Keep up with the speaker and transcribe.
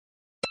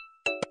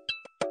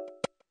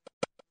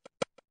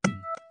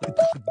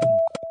Hi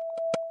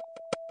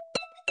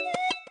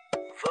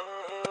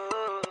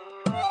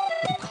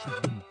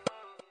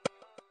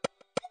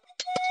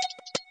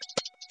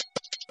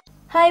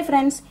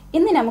friends,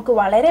 ഇന്ന് നമുക്ക്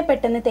വളരെ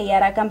പെട്ടെന്ന്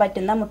തയ്യാറാക്കാൻ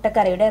പറ്റുന്ന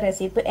മുട്ടക്കറിയുടെ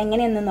റെസിപ്പി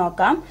എങ്ങനെയെന്ന്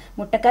നോക്കാം.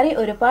 മുട്ടക്കറി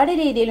ഒരുപാട്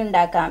രീതിയിൽ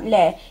ഉണ്ടാക്കാം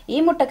അല്ലേ? ഈ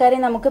മുട്ടക്കറി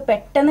നമുക്ക്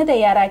പെട്ടെന്ന്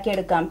തയ്യാറാക്കി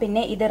എടുക്കാം.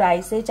 പിന്നെ ഇത്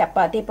റൈസ്,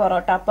 ചപ്പാത്തി,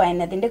 പൊറോട്ട,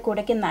 എന്നതിന്റെ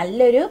കൂടെയൊക്കെ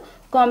നല്ലൊരു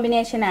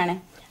കോമ്പിനേഷൻ ആണ്.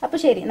 അപ്പൊ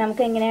ശരി,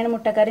 നമുക്ക് എങ്ങനെയാണ്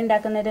മുട്ടക്കറി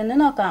ഉണ്ടാക്കുന്നതെന്ന്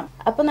നോക്കാം.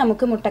 അപ്പൊ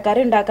നമുക്ക്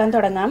മുട്ടക്കറി ഉണ്ടാക്കാൻ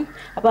തുടങ്ങാം.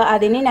 അപ്പൊ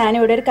അതിന്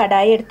ഞാനിവിടെ ഒരു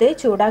കടായി എടുത്ത്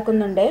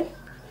ചൂടാക്കുന്നുണ്ട്.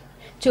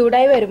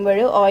 ചൂടായി വരുമ്പോൾ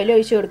ഓയിൽ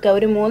ഒഴിച്ചു കൊടുക്കുക.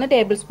 ഒരു 3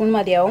 ടേബിൾ സ്പൂൺ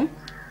മതിയാവും.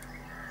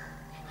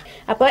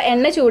 അപ്പോൾ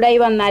എണ്ണ ചൂടായി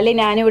വന്നാൽ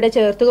ഞാനിവിടെ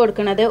ചേർത്ത്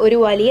കൊടുക്കുന്നത് ഒരു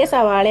വലിയ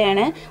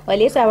സവാളയാണ്.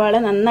 വലിയ സവാള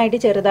നന്നായിട്ട്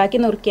ചെറുതാക്കി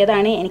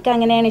നുറുക്കിയതാണ്. എനിക്ക്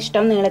അങ്ങനെയാണ്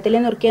ഇഷ്ടം. നീളത്തിൽ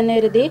നുറുക്കിയെന്ന്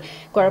കരുതി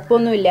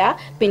കുഴപ്പമൊന്നുമില്ല.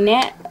 പിന്നെ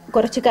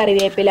കുറച്ച്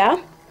കറിവേപ്പില,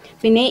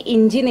 പിന്നെ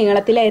ഇഞ്ചി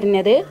നീളത്തിൽ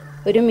അരിഞ്ഞത്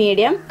ഒരു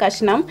മീഡിയം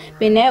കഷ്ണം,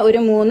 പിന്നെ ഒരു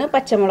 3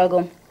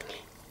 പച്ചമുളകും.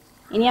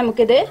 ഇനി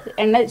നമുക്കിത്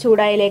എണ്ണ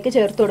ചൂടായിലേക്ക്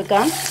ചേർത്ത്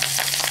കൊടുക്കാം.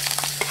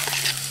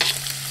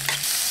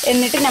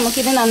 എന്നിട്ട്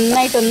നമുക്കിത്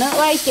നന്നായിട്ടൊന്ന്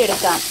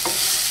വഴറ്റിയെടുക്കാം.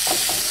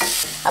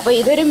 അപ്പോൾ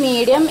ഇതൊരു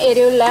മീഡിയം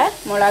എരിവുള്ള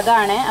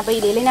മുളകാണ്. അപ്പോൾ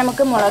ഇതിൽ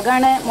നമുക്ക്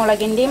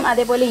മുളകിൻ്റെയും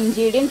അതേപോലെ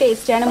ഇഞ്ചിയുടെയും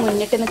ടേസ്റ്റാണ്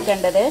മുന്നിട്ട്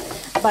നിൽക്കേണ്ടത്.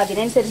 അപ്പോൾ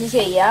അതിനനുസരിച്ച്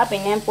ചെയ്യുക.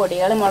 പിന്നെ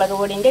പൊടികൾ, മുളക്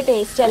പൊടിൻ്റെ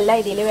ടേസ്റ്റ് അല്ല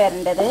ഇതിൽ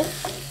വരേണ്ടത്.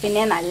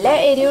 പിന്നെ നല്ല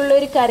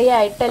എരിവുള്ളൊരു കറി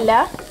ആയിട്ടല്ല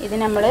ഇത്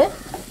നമ്മൾ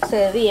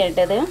സെർവ്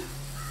ചെയ്യേണ്ടത്.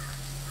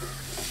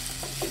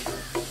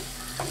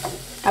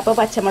 അപ്പോൾ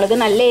പച്ചമുളക്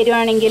നല്ല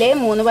എരിവാണെങ്കിൽ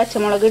 3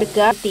 പച്ചമുളക്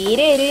എടുക്കുക.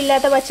 തീരെ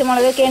എരിവില്ലാത്ത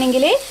പച്ചമുളകൊക്കെ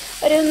ആണെങ്കിൽ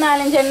ഒരു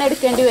 4-5 എണ്ണം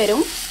എടുക്കേണ്ടി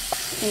വരും.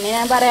 പിന്നെ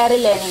ഞാൻ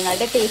പറയാറില്ലേ,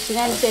 നിങ്ങളുടെ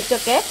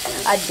ടേസ്റ്റിനനുസരിച്ചൊക്കെ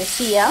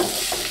അഡ്ജസ്റ്റ് ചെയ്യാം.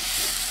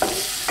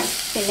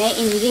 പിന്നെ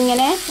ഇഞ്ചി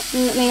ഇങ്ങനെ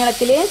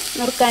നീളത്തിൽ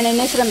നുറുക്കാൻ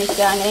തന്നെ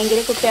ശ്രമിക്കുക. അങ്ങനെയെങ്കിൽ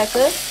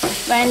കുട്ടികൾക്ക്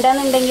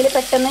വേണ്ടെന്നുണ്ടെങ്കിൽ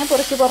പെട്ടെന്ന്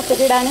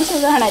പുറത്തേക്ക് ഇടാനും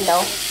സുഖമാണല്ലോ.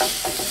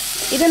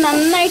 ഇത്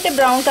നന്നായിട്ട്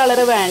ബ്രൗൺ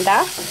കളർ വേണ്ട.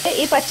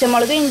 ഈ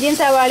പച്ചമുളക്, ഇഞ്ചിയും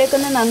സവാളയൊക്കെ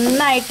ഒന്ന്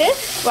നന്നായിട്ട്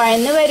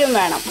വഴന്ന് വരും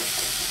വേണം.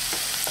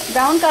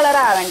 ബ്രൗൺ കളർ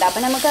ആവേണ്ട.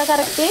 അപ്പം നമുക്ക് ആ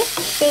കറക്റ്റ്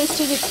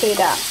ടേസ്റ്റ്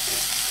കിട്ടില്ല.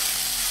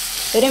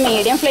 ഒരു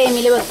മീഡിയം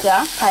ഫ്ലെയിമിൽ വെക്കുക,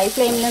 ഹൈ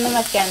ഫ്ലെയിമിലൊന്നും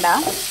വെക്കേണ്ട.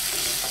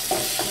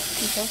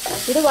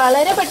 ഇത്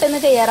വളരെ പെട്ടെന്ന്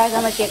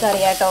തയ്യാറാക്കാൻ പറ്റിയ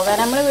കറിയാട്ടോ.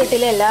 കാരണം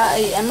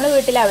നമ്മളെ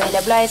വീട്ടിൽ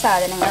അവൈലബിൾ ആയ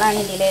സാധനങ്ങളാണ്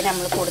ഇതിൽ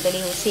നമ്മൾ കൂടുതൽ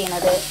യൂസ്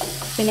ചെയ്യുന്നത്.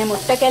 പിന്നെ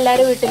മുട്ടൊക്കെ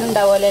എല്ലാവരും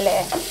വീട്ടിലുണ്ടാവുമല്ലോ അല്ലേ?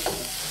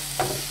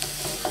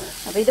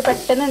 അപ്പോൾ ഇത്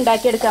പെട്ടെന്ന്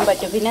ഉണ്ടാക്കിയെടുക്കാൻ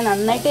പറ്റും. പിന്നെ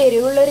നന്നായിട്ട്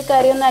എരിവുള്ളൊരു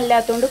കറിയൊന്നും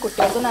അല്ലാത്തതുകൊണ്ട്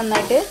കുട്ടികൾക്ക്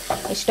നന്നായിട്ട്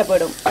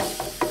ഇഷ്ടപ്പെടും.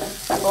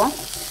 അപ്പോൾ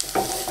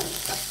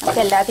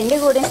നമുക്ക് എല്ലാത്തിൻ്റെ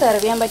കൂടെയും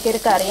സെർവ് ചെയ്യാൻ പറ്റിയൊരു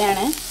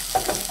കറിയാണ്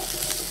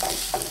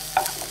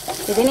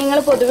ഇത്. നിങ്ങൾ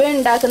പൊതുവെ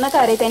ഉണ്ടാക്കുന്ന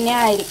കറി തന്നെ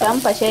ആയിരിക്കാം,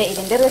 പക്ഷേ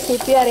ഇതിൻ്റെ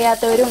റെസിപ്പി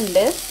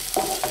അറിയാത്തവരുണ്ട്.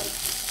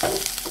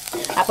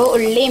 അപ്പോൾ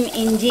ഉള്ളിയും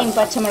ഇഞ്ചിയും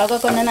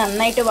പച്ചമുളകൊക്കെ ഒന്ന്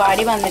നന്നായിട്ട്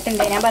വാടി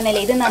വന്നിട്ടുണ്ട്. ഞാൻ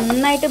പറഞ്ഞില്ലേ, ഇത്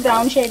നന്നായിട്ട്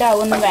ബ്രൗൺ ഷെയ്ഡ്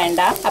ആവുമൊന്നും വേണ്ട.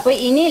 അപ്പോൾ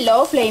ഇനി ലോ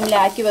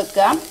ഫ്ലെയിമിലാക്കി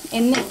വെക്കുക.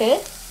 എന്നിട്ട്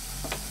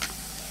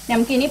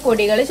നമുക്കിനി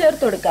പൊടികൾ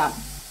ചേർത്ത് കൊടുക്കാം.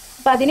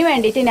 അപ്പോൾ അതിന്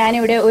വേണ്ടിയിട്ട്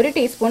ഞാനിവിടെ 1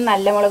 ടീസ്പൂൺ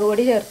നല്ല മുളക്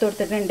പൊടി ചേർത്ത്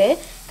കൊടുത്തിട്ടുണ്ട്.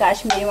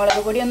 കാശ്മീരി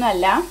മുളക് പൊടിയൊന്നും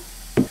അല്ല.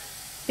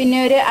 പിന്നെ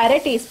ഒരു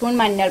 1/2 ടീസ്പൂൺ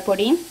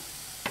മഞ്ഞൾപ്പൊടി.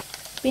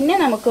 പിന്നെ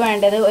നമുക്ക്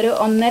വേണ്ടത് ഒരു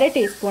 1.5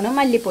 ടീസ്പൂൺ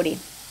മല്ലിപ്പൊടി.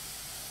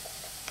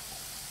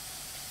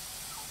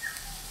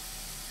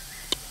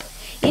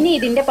 ഇനി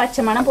ഇതിൻ്റെ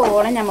പച്ചമണം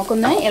പോകണം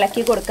നമുക്കൊന്ന്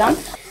ഇളക്കി കൊടുക്കാം.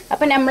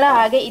 അപ്പം നമ്മൾ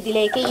ആകെ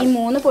ഇതിലേക്ക് ഈ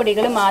 3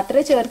 പൊടികൾ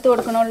മാത്രമേ ചേർത്ത്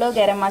കൊടുക്കണുള്ളൂ.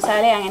 ഗരം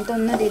മസാല അങ്ങനത്തെ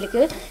ഒന്നും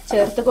ഇതിലേക്ക്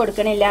ചേർത്ത്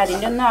കൊടുക്കണില്ല.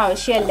 അതിൻ്റെ ഒന്നും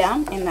ആവശ്യമില്ല.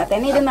 എന്നാൽ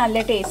തന്നെ ഇത്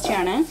നല്ല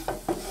ടേസ്റ്റാണ്.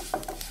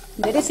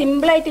 ഇതൊരു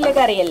സിമ്പിളായിട്ടുള്ള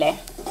കറിയല്ലേ?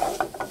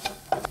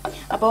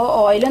 അപ്പോൾ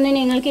ഓയിലൊന്നും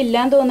നിങ്ങൾക്ക്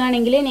ഇല്ലാന്ന്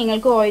തോന്നുകയാണെങ്കിൽ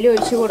നിങ്ങൾക്ക് ഓയിൽ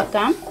ഒഴിച്ച്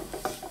കൊടുക്കാം.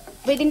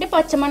 അപ്പോൾ ഇതിൻ്റെ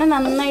പച്ചമണം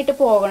നന്നായിട്ട്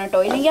പോകണം കേട്ടോ,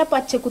 ഇല്ലെങ്കിൽ ആ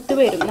പച്ചക്കുത്ത്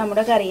വരും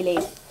നമ്മുടെ കറിയിലേ.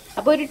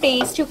 അപ്പോൾ ഒരു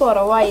ടേസ്റ്റ്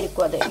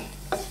കുറവായിരിക്കും അത്.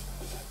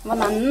 അപ്പോൾ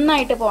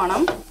നന്നായിട്ട്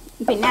പോകണം.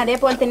 പിന്നെ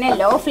അതേപോലെ തന്നെ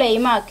ലോ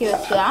ഫ്ലെയിം ആക്കി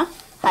വെക്കുക.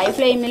 ഹൈ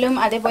ഫ്ലെയിമിലും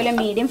അതേപോലെ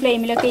മീഡിയം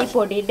ഫ്ലെയിമിലൊക്കെ ഈ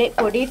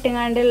പൊടി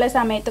ഇട്ടുകൊണ്ടുള്ള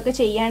സമയത്തൊക്കെ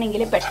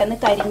ചെയ്യുകയാണെങ്കിൽ പെട്ടെന്ന്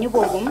കരിഞ്ഞു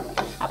പോകും.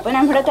 അപ്പോൾ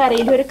നമ്മുടെ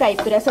കറിയിൽ ഒരു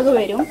കയ്പ്പ് രസമൊക്കെ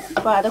വരും.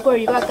 അപ്പോൾ അതൊക്കെ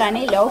ഒഴിവാക്കാൻ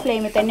ലോ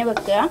ഫ്ലെയിമിൽ തന്നെ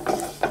വെക്കുക.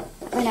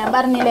 അപ്പോൾ ഞാൻ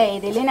പറഞ്ഞില്ലേ,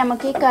 ഇതിൽ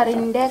നമുക്ക് ഈ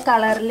കറിൻ്റെ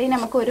കളറിൽ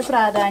നമുക്ക് ഒരു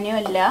പ്രാധാന്യവും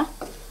ഇല്ല.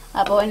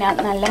 അപ്പോൾ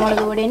നല്ല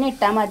മുളക് പൊടി തന്നെ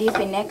ഇട്ടാൽ മതി.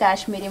 പിന്നെ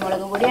കാശ്മീരി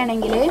മുളക് പൊടി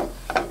ആണെങ്കിൽ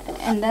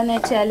എന്താണെന്ന്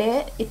വെച്ചാൽ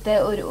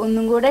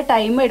ഒന്നും കൂടെ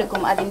ടൈം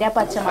എടുക്കും അതിൻ്റെ ആ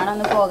പച്ചമണം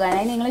ഒന്ന്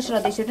പോകാനായി. നിങ്ങൾ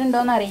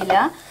ശ്രദ്ധിച്ചിട്ടുണ്ടോയെന്ന് അറിയില്ല.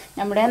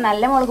 നമ്മുടെ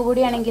നല്ല മുളക്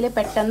പൊടിയാണെങ്കിൽ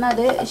പെട്ടെന്ന്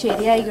അത്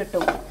ശരിയായി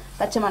കിട്ടും.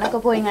 പച്ചമണമൊക്കെ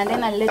പോയിങ്ങാണ്ട്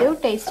നല്ലൊരു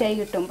ടേസ്റ്റായി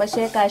കിട്ടും.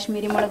 പക്ഷേ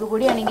കാശ്മീരി മുളക്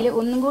പൊടിയാണെങ്കിൽ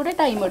ഒന്നും കൂടെ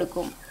ടൈം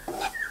എടുക്കും.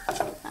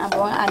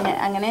 അപ്പോൾ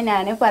അങ്ങനെ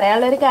ഞാൻ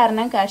പറയാനുള്ളൊരു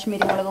കാരണം,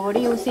 കാശ്മീരി മുളക് പൊടി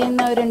യൂസ്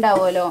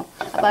ചെയ്യുന്നവരുണ്ടാവുമല്ലോ.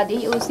 അപ്പോൾ അത്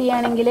യൂസ്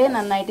ചെയ്യുകയാണെങ്കിൽ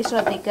നന്നായിട്ട്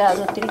ശ്രദ്ധിക്കുക.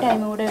 അത് ഒത്തിരി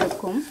ടൈം കൂടെ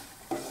എടുക്കും.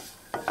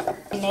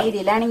 പിന്നെ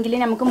ഇതിലാണെങ്കിൽ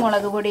നമുക്ക്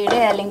മുളക് പൊടിയുടെ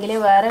അല്ലെങ്കിൽ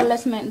വേറെയുള്ള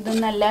ഇതും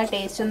നല്ല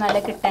ടേസ്റ്റും നല്ല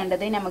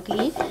കിട്ടേണ്ടത് നമുക്ക്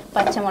ഈ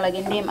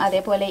പച്ചമുളകിൻ്റെയും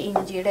അതേപോലെ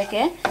ഇഞ്ചിയുടെ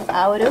ഒക്കെ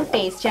ആ ഒരു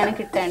ടേസ്റ്റാണ്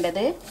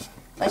കിട്ടേണ്ടത്.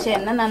 പക്ഷെ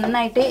എന്നാൽ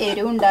നന്നായിട്ട്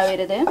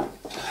എരിവുണ്ടാവരുത്.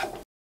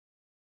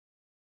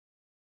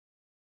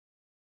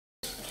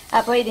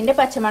 അപ്പോൾ ഇതിൻ്റെ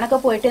പച്ചമണമൊക്കെ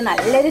പോയിട്ട്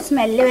നല്ലൊരു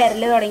സ്മെല്ല്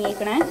വരൽ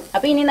തുടങ്ങിയിരിക്കണേ.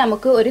 അപ്പോൾ ഇനി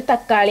നമുക്ക് ഒരു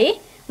തക്കാളി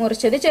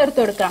മുറിച്ചത് ചേർത്ത്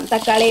കൊടുക്കാം.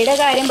 തക്കാളിയുടെ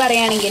കാര്യം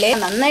പറയുകയാണെങ്കിൽ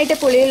നന്നായിട്ട്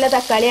പുളിയുള്ള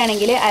തക്കാളി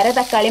ആണെങ്കിൽ 1/2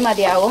 തക്കാളി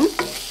മതിയാവും.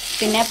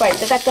 പിന്നെ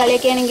പഴുത്ത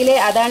തക്കാളിയൊക്കെ ആണെങ്കിൽ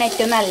അതാണ്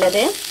ഏറ്റവും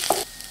നല്ലത്.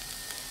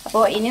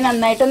 അപ്പോൾ ഇനി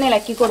നന്നായിട്ടൊന്ന്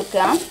ഇളക്കി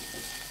കൊടുക്കുക.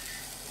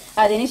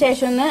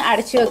 അതിനുശേഷം ഒന്ന്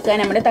അടച്ചു വെക്കുക.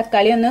 നമ്മുടെ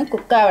തക്കാളി ഒന്ന്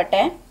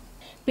കുക്കാവട്ടെ.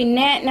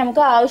 പിന്നെ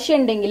നമുക്ക്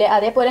ആവശ്യമുണ്ടെങ്കിൽ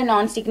അതേപോലെ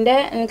നോൺ സ്റ്റിക്കിന്റെ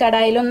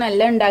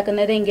കടായിലൊന്നല്ല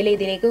ഉണ്ടാക്കുന്നതെങ്കിൽ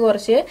ഇതിലേക്ക്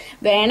കുറച്ച്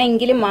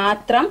വേണമെങ്കിൽ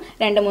മാത്രം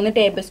 2-3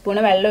 ടേബിൾ സ്പൂൺ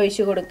വെള്ളം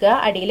ഒഴിച്ചു കൊടുക്കുക,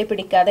 അടിയിൽ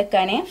പിടിക്കാതെ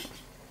വെക്കാന്.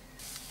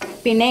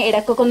 പിന്നെ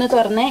ഇടക്കൊക്കെ ഒന്ന്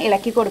തുറന്ന്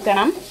ഇളക്കി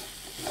കൊടുക്കണം.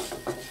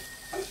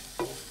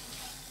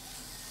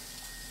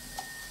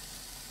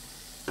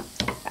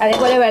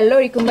 അതേപോലെ വെള്ളം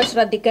ഒഴിക്കുമ്പോൾ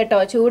ശ്രദ്ധിക്കട്ടോ,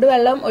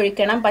 ചൂടുവെള്ളം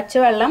ഒഴിക്കണം,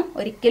 പച്ചവെള്ളം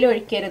ഒരിക്കലും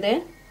ഒഴിക്കരുത്.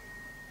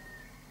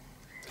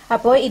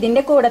 അപ്പോൾ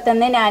ഇതിന്റെ കൂടെ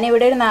തന്നെ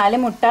ഞാനിവിടെ ഒരു 4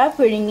 മുട്ട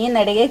പുഴുങ്ങി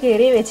നെടുകെ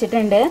കീറി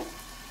വെച്ചിട്ടുണ്ട്.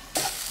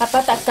 അപ്പൊ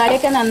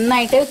തക്കാളിയൊക്കെ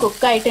നന്നായിട്ട്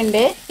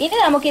കുക്കായിട്ടുണ്ട്. ഇനി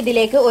നമുക്ക്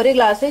ഇതിലേക്ക് 1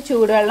 ഗ്ലാസ്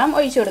ചൂടുവെള്ളം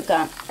ഒഴിച്ചു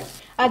കൊടുക്കാം.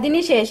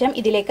 അതിനുശേഷം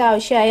ഇതിലേക്ക്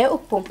ആവശ്യമായ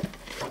ഉപ്പും,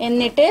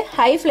 എന്നിട്ട്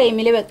ഹൈ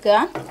ഫ്ലെയിമിൽ വെക്കുക.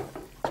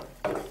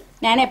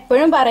 ഞാൻ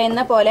എപ്പോഴും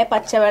പറയുന്ന പോലെ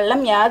പച്ചവെള്ളം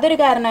യാതൊരു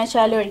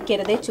കാരണവശാലും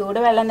ഒഴിക്കരുത്,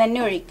 ചൂടുവെള്ളം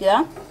തന്നെ ഒഴിക്കുക.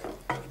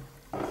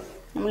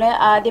 നമ്മൾ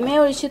ആദ്യമേ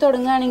ഒഴിച്ച്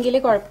തുടങ്ങുകയാണെങ്കിൽ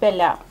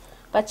കുഴപ്പമില്ല,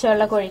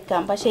 പച്ചവെള്ളമൊക്കെ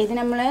ഒഴിക്കാം. പക്ഷെ ഇത്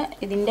നമ്മൾ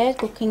ഇതിൻ്റെ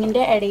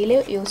കുക്കിങ്ങിൻ്റെ ഇടയിൽ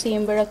യൂസ്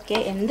ചെയ്യുമ്പോഴൊക്കെ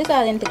എന്ത്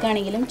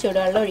സാധനത്തിക്കാണെങ്കിലും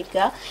ചൂടുവെള്ളം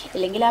ഒഴിക്കുക,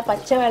 ഇല്ലെങ്കിൽ ആ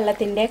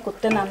പച്ചവെള്ളത്തിൻ്റെ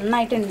കുത്ത്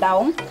നന്നായിട്ട്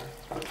ഉണ്ടാവും.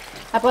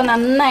 അപ്പോൾ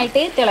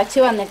നന്നായിട്ട് തിളച്ച്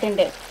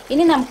വന്നിട്ടുണ്ട്.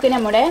 ഇനി നമുക്ക്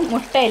നമ്മുടെ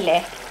മുട്ടയില്ലേ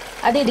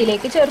അത്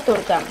ഇതിലേക്ക് ചേർത്ത്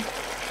കൊടുക്കാം.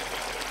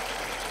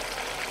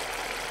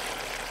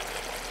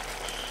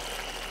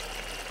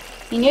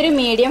 ഇനി ഒരു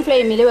മീഡിയം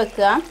ഫ്ലെയിമിൽ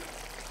വെക്കുക.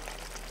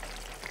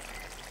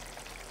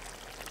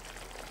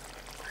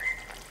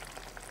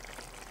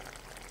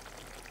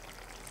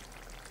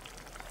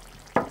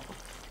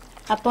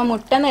 അപ്പോൾ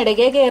മുട്ട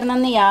നെടുകെ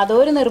കയറണമെന്ന്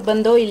യാതൊരു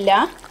നിർബന്ധവും ഇല്ല.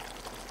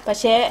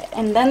 പക്ഷേ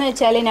എന്താണെന്ന്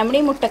വെച്ചാൽ നമ്മുടെ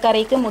ഈ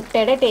മുട്ടക്കറിക്ക്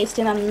മുട്ടയുടെ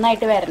ടേസ്റ്റ്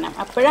നന്നായിട്ട് വരണം,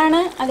 അപ്പോഴാണ്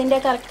അതിൻ്റെ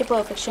കറക്റ്റ്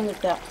പെർഫെക്ഷൻ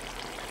കിട്ടുക.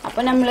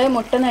 അപ്പോൾ നമ്മൾ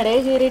മുട്ട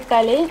നെടുകെ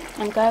കീറിയിട്ടാൽ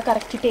നമുക്ക് ആ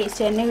കറക്റ്റ്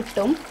ടേസ്റ്റ് തന്നെ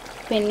കിട്ടും.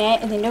 പിന്നെ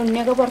ഇതിൻ്റെ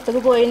ഉണ്ണിയൊക്കെ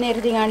പുറത്തേക്ക് പോയി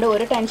എഴുതിങ്ങാണ്ട്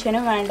ഒരു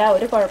ടെൻഷനും വേണ്ട,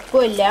 ഒരു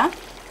കുഴപ്പമില്ല.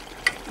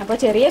 അപ്പോൾ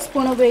ചെറിയ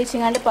സ്പൂൺ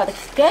ഉപയോഗിച്ചുകൊണ്ട്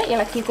പതുക്കെ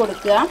ഇളക്കി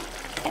കൊടുക്കുക.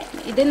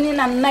 ഇത്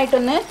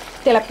നന്നായിട്ടൊന്ന്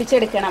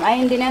തിളപ്പിച്ചെടുക്കണം. അത്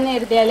എന്തിനാന്ന്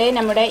എഴുതിയാൽ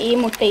നമ്മുടെ ഈ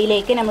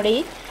മുട്ടയിലേക്ക് നമ്മുടെ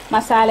ഈ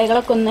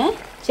മസാലകളൊക്കെ ഒന്ന്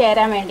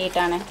ചേരാൻ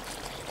വേണ്ടിയിട്ടാണ്.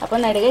 അപ്പോൾ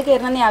നെടുകെ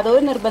കയറണമെന്ന്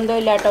യാതൊരു നിർബന്ധവും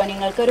ഇല്ല കേട്ടോ.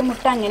 നിങ്ങൾക്കൊരു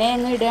മുട്ട അങ്ങനെ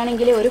അങ്ങ്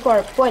ഇടുകയാണെങ്കിൽ ഒരു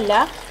കുഴപ്പമില്ല.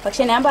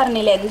 പക്ഷെ ഞാൻ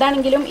പറഞ്ഞില്ല,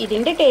 എന്താണെങ്കിലും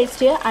ഇതിൻ്റെ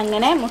ടേസ്റ്റ്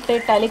അങ്ങനെ മുട്ട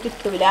ഇട്ടാൽ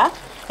കിട്ടൂല.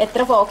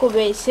 എത്ര ഫോക്ക്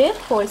ഉപയോഗിച്ച്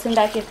ഹോൾസ്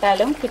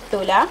ഉണ്ടാക്കിയിട്ടാലും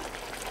കിട്ടൂല.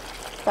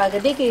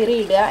 പകുതി കീറി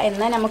ഇടുക,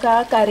 എന്നാൽ നമുക്ക് ആ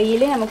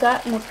കറിയിൽ നമുക്ക് ആ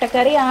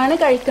മുട്ടക്കറിയാണ്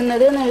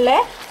കഴിക്കുന്നത് എന്നുള്ള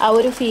ആ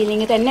ഒരു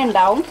ഫീലിംഗ് തന്നെ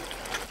ഉണ്ടാവും.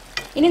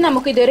 ഇനി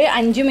നമുക്കിതൊരു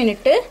 5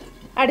 മിനിറ്റ്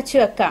അടച്ചു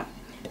വെക്കാം.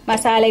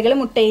 മസാലകൾ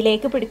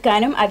മുട്ടയിലേക്ക്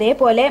പിടിക്കാനും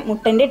അതേപോലെ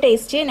മുട്ടൻ്റെ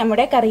ടേസ്റ്റ്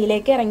നമ്മുടെ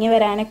കറിയിലേക്ക് ഇറങ്ങി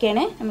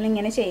വരാനൊക്കെയാണ്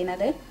നമ്മളിങ്ങനെ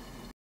ചെയ്യുന്നത്.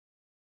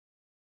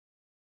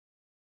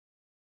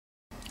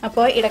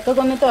 അപ്പോൾ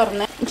ഇടയ്ക്കൊക്കെ ഒന്ന്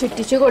തുറന്ന്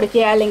ചുറ്റിച്ചു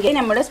കൊടുക്കുക, അല്ലെങ്കിൽ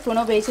നമ്മുടെ സ്പൂൺ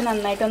ഉപയോഗിച്ച്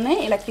നന്നായിട്ടൊന്ന്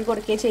ഇളക്കി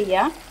കൊടുക്കുകയോ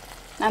ചെയ്യുക.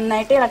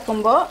 നന്നായിട്ട്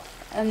ഇളക്കുമ്പോൾ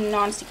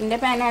നോൺ സ്റ്റിക്കിൻ്റെ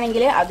പാൻ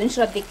ആണെങ്കിൽ അതും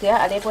ശ്രദ്ധിക്കുക.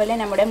 അതേപോലെ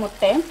നമ്മുടെ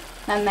മുട്ടയും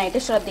നന്നായിട്ട്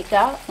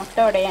ശ്രദ്ധിക്കുക, മുട്ട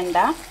ഉടയണ്ട.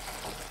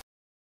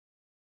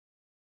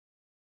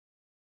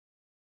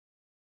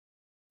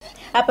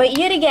 അപ്പോൾ ഈ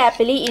ഒരു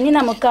ഗ്യാപ്പിൽ ഇനി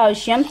നമുക്ക്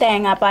ആവശ്യം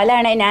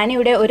തേങ്ങാപ്പാലാണ്.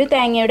 ഞാനിവിടെ ഒരു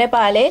തേങ്ങയുടെ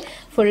പാല്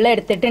ഫുള്ള്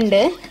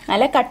എടുത്തിട്ടുണ്ട്.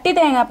 നല്ല കട്ടി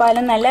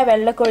തേങ്ങാപ്പാലും നല്ല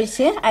വെള്ളമൊക്കെ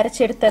ഒഴിച്ച്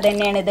അരച്ചെടുത്തത്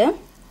തന്നെയാണിത്.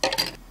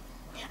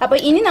 അപ്പോൾ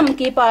ഇനി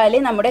നമുക്ക് ഈ പാല്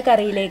നമ്മുടെ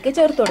കറിയിലേക്ക്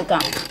ചേർത്ത്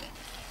കൊടുക്കാം.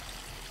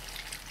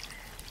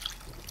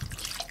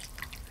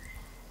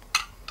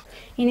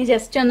 ഇനി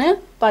ജസ്റ്റ് ഒന്ന്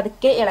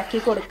പതുക്കെ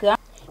ഇളക്കി കൊടുക്കുക.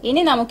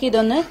 ഇനി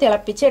നമുക്കിതൊന്ന്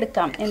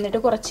തിളപ്പിച്ചെടുക്കാം. എന്നിട്ട്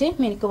കുറച്ച്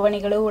മിനുക്ക്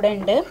പണികൾ കൂടെ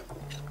ഉണ്ട്.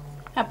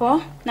 അപ്പോൾ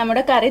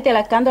നമ്മുടെ കറി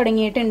തിളക്കാൻ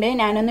തുടങ്ങിയിട്ടുണ്ട്.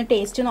 ഞാനൊന്ന്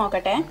ടേസ്റ്റ്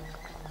നോക്കട്ടെ.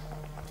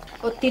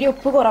 ഒത്തിരി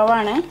ഉപ്പ്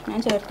കുറവാണ്, ഞാൻ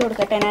ചേർത്ത്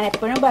കൊടുക്കട്ടെ. ഞാൻ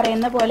എപ്പോഴും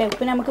പറയുന്ന പോലെ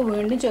ഉപ്പ് നമുക്ക്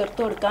വീണ്ടും ചേർത്ത്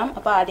കൊടുക്കാം.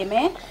 അപ്പോൾ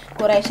ആദ്യമേ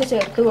കുറേശ്ശെ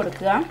ചേർത്ത്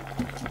കൊടുക്കുക.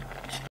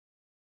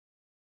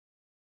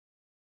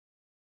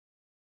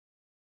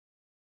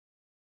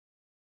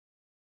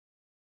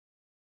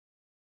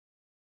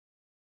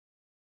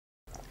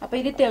 അപ്പോൾ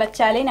ഇത്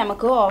തിളച്ചാൽ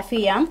നമുക്ക് ഓഫ്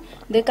ചെയ്യാം.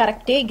 ഇത്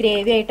കറക്റ്റ്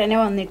ഗ്രേവി ആയിട്ട് തന്നെ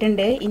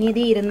വന്നിട്ടുണ്ട്. ഇനി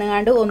ഇത്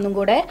ഇരുന്നുകാണ്ട് ഒന്നും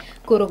കൂടെ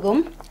കുറുകും.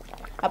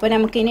 അപ്പോൾ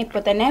നമുക്കിനി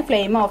ഇപ്പോൾ തന്നെ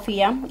ഫ്ലെയിം ഓഫ്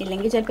ചെയ്യാം,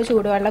 ഇല്ലെങ്കിൽ ചിലപ്പോൾ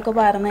ചൂടുവെള്ളമൊക്കെ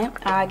പാർന്ന്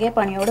ആകെ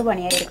പണിയോട്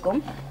പണിയായിരിക്കും.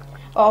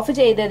 ഓഫ്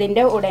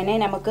ചെയ്തതിൻ്റെ ഉടനെ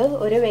നമുക്ക്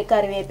ഒരു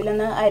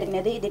കറിവേപ്പിലൊന്ന്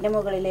അരിഞ്ഞത് ഇതിൻ്റെ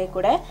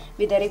മുകളിലേക്കൂടെ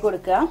വിതറി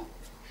കൊടുക്കുക.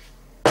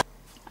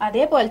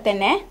 അതേപോലെ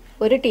തന്നെ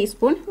 1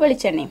 ടീസ്പൂൺ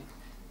വെളിച്ചെണ്ണയും,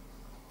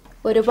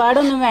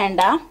 ഒരുപാടൊന്നും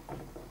വേണ്ട.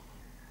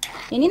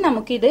 ഇനി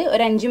നമുക്കിത്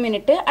ഒരു 5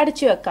 മിനിറ്റ്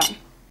അടച്ചു വെക്കാം.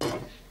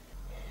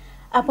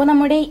 അപ്പോൾ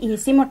നമ്മുടെ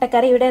ഈസി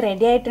മുട്ടക്കറി ഇവിടെ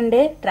റെഡി ആയിട്ടുണ്ട്.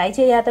 ട്രൈ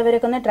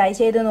ചെയ്യാത്തവരൊക്കെ ഒന്ന് ട്രൈ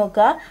ചെയ്ത്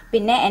നോക്കുക.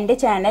 പിന്നെ എൻ്റെ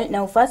ചാനൽ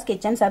നൗഫാസ്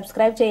കിച്ചൺ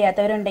സബ്സ്ക്രൈബ്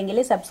ചെയ്യാത്തവരുണ്ടെങ്കിൽ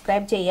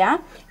സബ്സ്ക്രൈബ് ചെയ്യുക,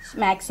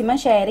 മാക്സിമം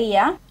ഷെയർ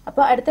ചെയ്യുക.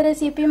 അപ്പോൾ അടുത്ത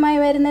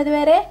റെസിപ്പിയുമായി വരുന്നത്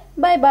വരെ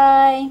ബൈ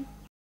ബൈ.